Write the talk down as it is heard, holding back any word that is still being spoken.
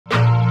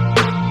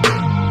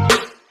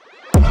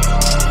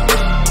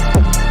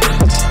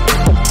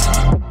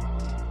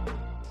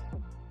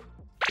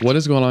What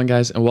is going on,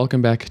 guys, and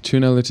welcome back to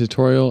another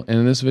tutorial. And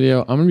in this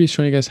video I'm going to be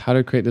showing you guys how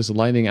to create this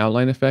lighting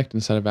outline effect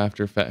inside of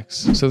After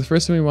Effects. So the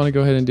first thing we want to go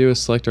ahead and do is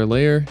select our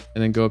layer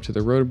and then go up to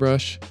the rotor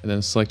brush and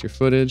then select your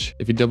footage.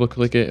 If you double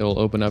click it, it'll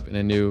open up in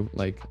a new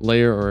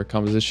layer or a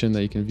composition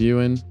that you can view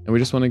in. And we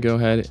just want to go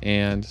ahead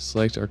and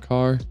select our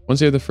car.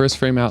 Once you have the first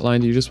frame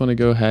outlined, you just want to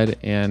go ahead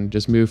and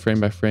just move frame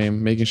by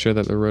frame, making sure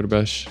that the rotor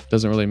brush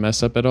doesn't really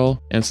mess up at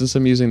all. And since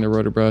I'm using the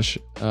rotor brush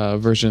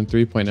version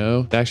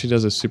 3.0, that actually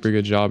does a super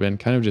good job and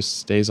kind of just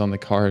stays on the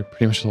car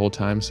pretty much the whole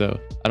time. So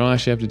I don't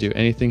actually have to do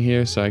anything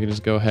here, so I can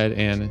just go ahead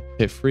and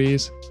hit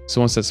freeze. So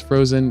once that's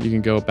frozen, you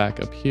can go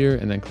back up here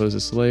and then close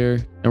this layer.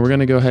 And we're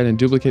going to go ahead and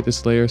duplicate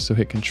this layer, so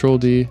hit Control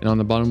D, and on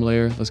the bottom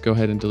layer, let's go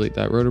ahead and delete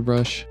that rotor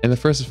brush. And the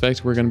first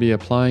effect we're going to be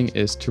applying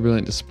is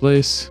turbulent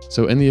displace.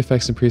 So in the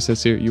effects and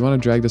presets here, you want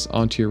to drag this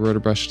onto your rotor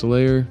brush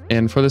layer.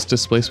 And for this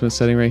displacement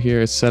setting right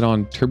here, it's set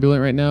on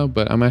turbulent right now,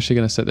 but I'm actually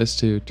going to set this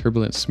to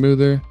turbulent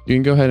smoother. You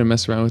can go ahead and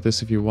mess around with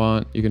this if you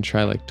want. You can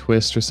try like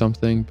twist or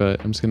something,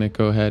 but I'm just going to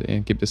go ahead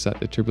and keep this at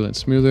the turbulent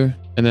smoother.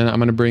 And then I'm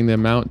going to bring the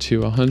amount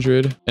to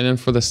 100. And then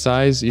for the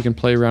size, you can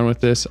play around with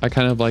this. I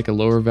kind of like a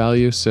lower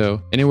value,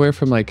 so anywhere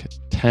from like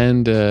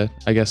 10 to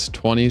I guess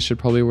 20 should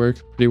probably work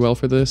pretty well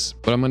for this,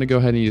 but I'm going to go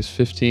ahead and use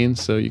 15,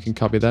 so you can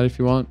copy that if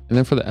you want. And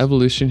then for the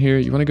evolution here,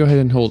 you want to go ahead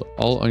and hold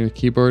Alt on your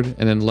keyboard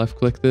and then left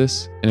click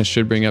this, and it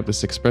should bring up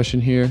this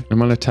expression here. I'm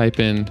going to type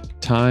in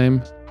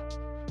time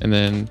and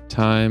then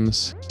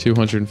times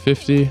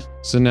 250.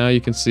 So now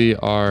you can see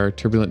our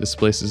turbulent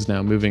displace is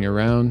now moving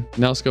around.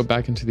 Now let's go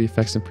back into the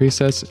effects and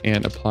presets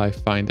and apply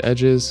find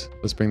edges.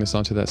 Let's bring this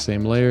onto that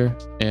same layer,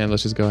 and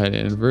let's just go ahead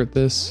and invert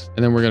this.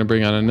 And then we're going to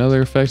bring on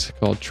another effect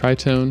called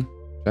tritone.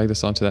 Drag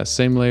this onto that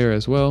same layer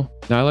as well.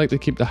 Now I like to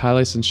keep the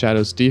highlights and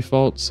shadows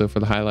default. So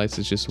for the highlights,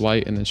 it's just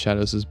white and then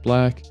shadows is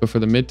black. But for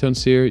the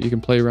midtones here, you can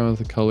play around with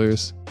the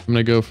colors. I'm going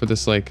to go for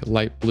this like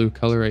light blue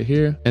color right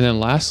here. And then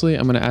lastly,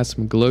 I'm going to add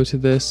some glow to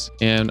this.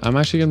 And I'm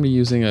actually going to be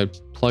using a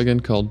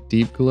plugin called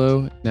Deep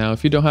Glow. Now,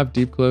 if you don't have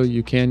Deep Glow,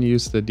 you can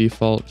use the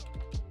default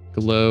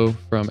glow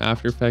from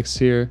After Effects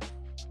here.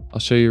 I'll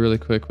show you really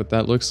quick what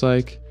that looks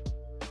like.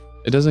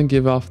 It doesn't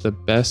give off the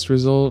best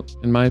result,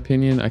 in my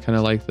opinion. I kind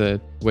of like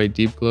the way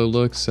Deep Glow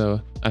looks, so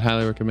I'd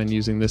highly recommend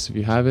using this if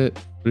you have it.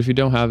 But if you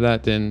don't have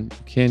that, then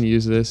you can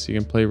use this. You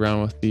can play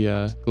around with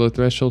the glow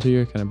threshold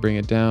here, kind of bring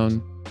it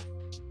down,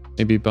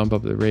 maybe bump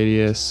up the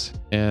radius,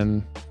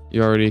 and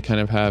you already kind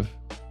of have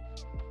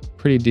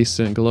pretty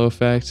decent glow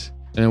effect.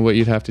 And then what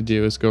you'd have to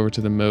do is go over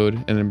to the mode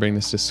and then bring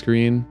this to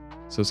screen.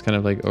 So it's kind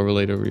of like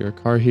overlaid over your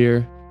car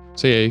here.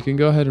 So yeah, you can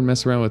go ahead and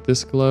mess around with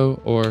this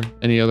glow or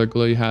any other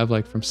glow you have,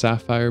 like from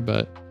Sapphire,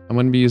 but I'm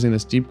going to be using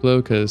this Deep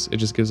Glow because it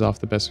just gives off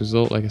the best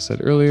result, like I said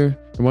earlier.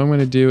 And what I'm going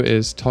to do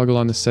is toggle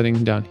on the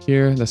setting down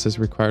here that says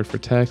required for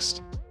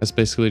text. That's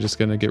basically just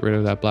going to get rid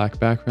of that black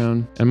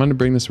background. And I'm going to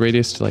bring this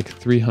radius to like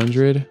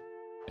 300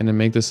 and then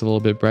make this a little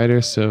bit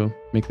brighter. So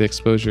make the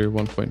exposure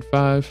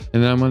 1.5,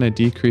 and then I'm going to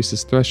decrease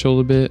this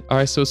threshold a bit. All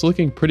right, so it's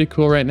looking pretty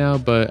cool right now,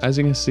 but as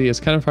you can see, it's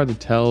kind of hard to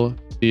tell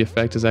the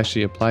effect is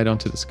actually applied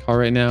onto this car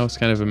right now. It's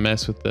kind of a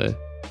mess with the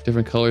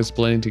different colors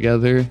blending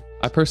together.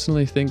 I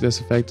personally think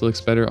this effect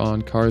looks better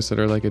on cars that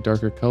are like a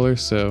darker color.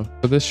 So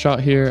for this shot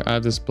here, I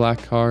have this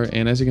black car,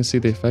 and as you can see,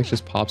 the effect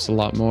just pops a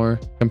lot more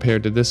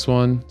compared to this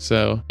one.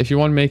 So if you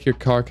want to make your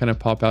car kind of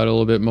pop out a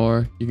little bit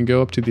more, you can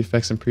go up to the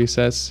effects and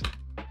presets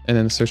and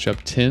then search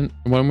up tint.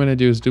 And what I'm going to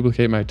do is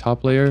duplicate my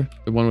top layer,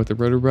 the one with the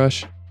rotor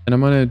brush, and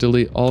I'm going to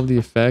delete all of the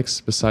effects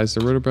besides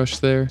the rotor brush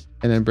there,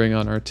 and then bring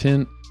on our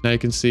tint. Now you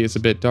can see it's a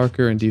bit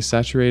darker and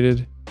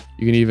desaturated.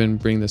 You can even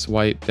bring this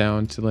white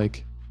down to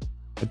like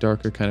a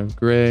darker kind of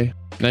gray.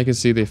 Now you can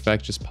see the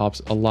effect just pops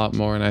a lot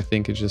more, and I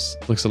think it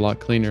just looks a lot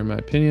cleaner in my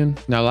opinion.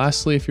 Now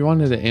lastly, if you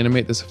wanted to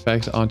animate this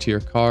effect onto your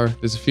car,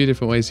 there's a few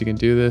different ways you can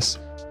do this.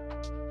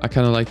 I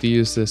kind of like to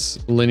use this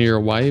linear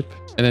wipe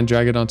and then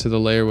drag it onto the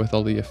layer with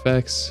all the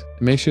effects.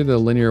 And make sure the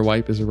linear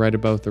wipe is right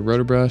above the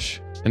rotor brush.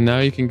 And now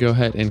you can go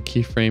ahead and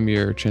keyframe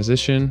your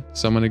transition.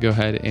 So I'm going to go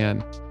ahead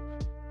and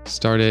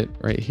start it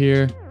right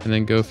here and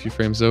then go a few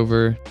frames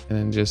over and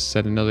then just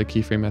set another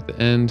keyframe at the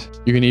end.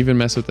 You can even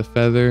mess with the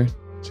feather,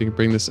 so you can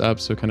bring this up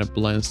so it kind of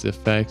blends the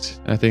effect.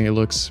 And I think it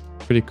looks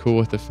pretty cool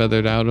with the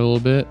feathered out a little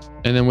bit.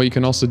 And then what you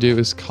can also do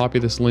is copy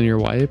this linear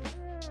wipe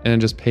and then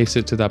just paste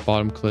it to that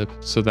bottom clip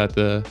so that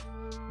the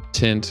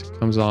tint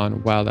comes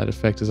on while that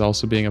effect is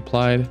also being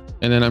applied.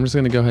 And then I'm just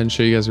going to go ahead and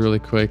show you guys really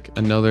quick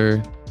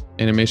another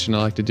animation I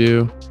like to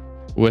do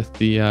with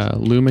the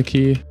Luma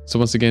key. So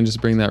once again, just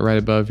bring that right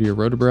above your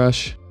rotor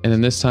brush. And then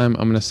this time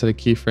I'm going to set a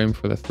keyframe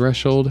for the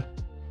threshold.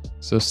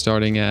 So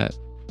starting at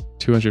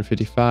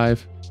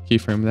 255,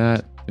 keyframe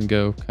that and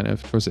go kind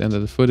of towards the end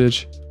of the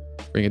footage,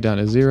 bring it down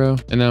to 0.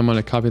 And then I'm going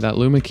to copy that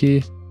Luma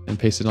key and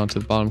paste it onto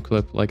the bottom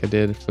clip like I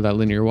did for that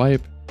linear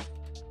wipe.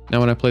 Now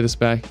when I play this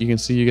back, you can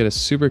see you get a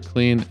super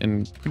clean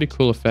and pretty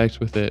cool effect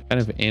with it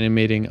kind of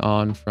animating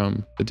on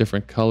from the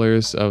different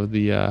colors of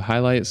the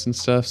highlights and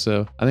stuff.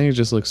 So I think it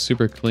just looks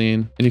super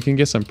clean, and you can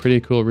get some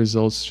pretty cool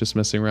results just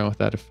messing around with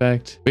that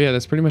effect. But yeah,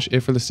 that's pretty much it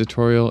for this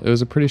tutorial. It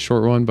was a pretty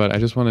short one, but I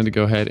just wanted to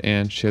go ahead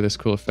and share this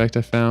cool effect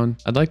I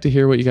found. I'd like to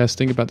hear what you guys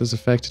think about this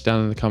effect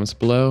down in the comments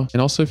below.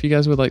 And also, if you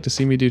guys would like to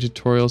see me do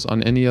tutorials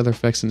on any other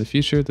effects in the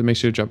future, then make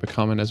sure to drop a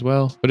comment as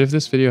well. But if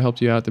this video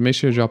helped you out, then make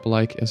sure to drop a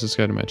like and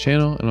subscribe to my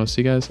channel, and I'll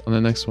see you guys on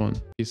the next one.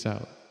 Peace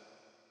out.